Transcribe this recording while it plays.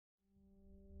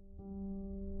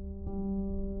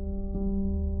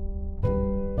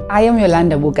I am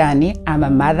Yolanda Bugani. I'm a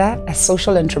mother, a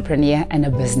social entrepreneur, and a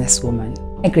businesswoman.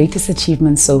 My greatest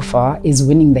achievement so far is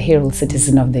winning the Herald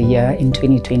Citizen of the Year in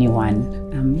 2021.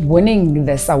 Winning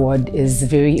this award is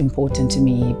very important to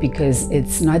me because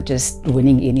it's not just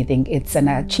winning anything, it's an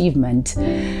achievement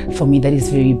for me that is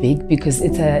very big because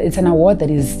it's an award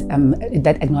that is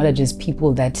that acknowledges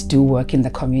people that do work in the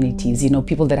communities, you know,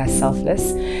 people that are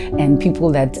selfless and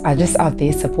people that are just out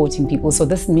there supporting people. So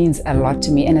this means a lot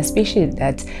to me, and especially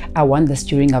that I won this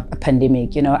during a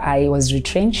pandemic. You know, I was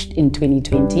retrenched in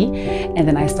 2020 and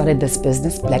then I started this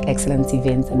business, Black Excellence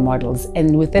Events and Models,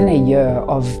 and within a year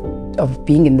of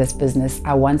being in this business,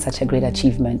 I won such a great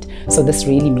achievement. So this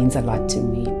really means a lot to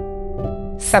me.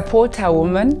 Support our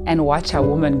women and watch our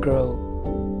women grow.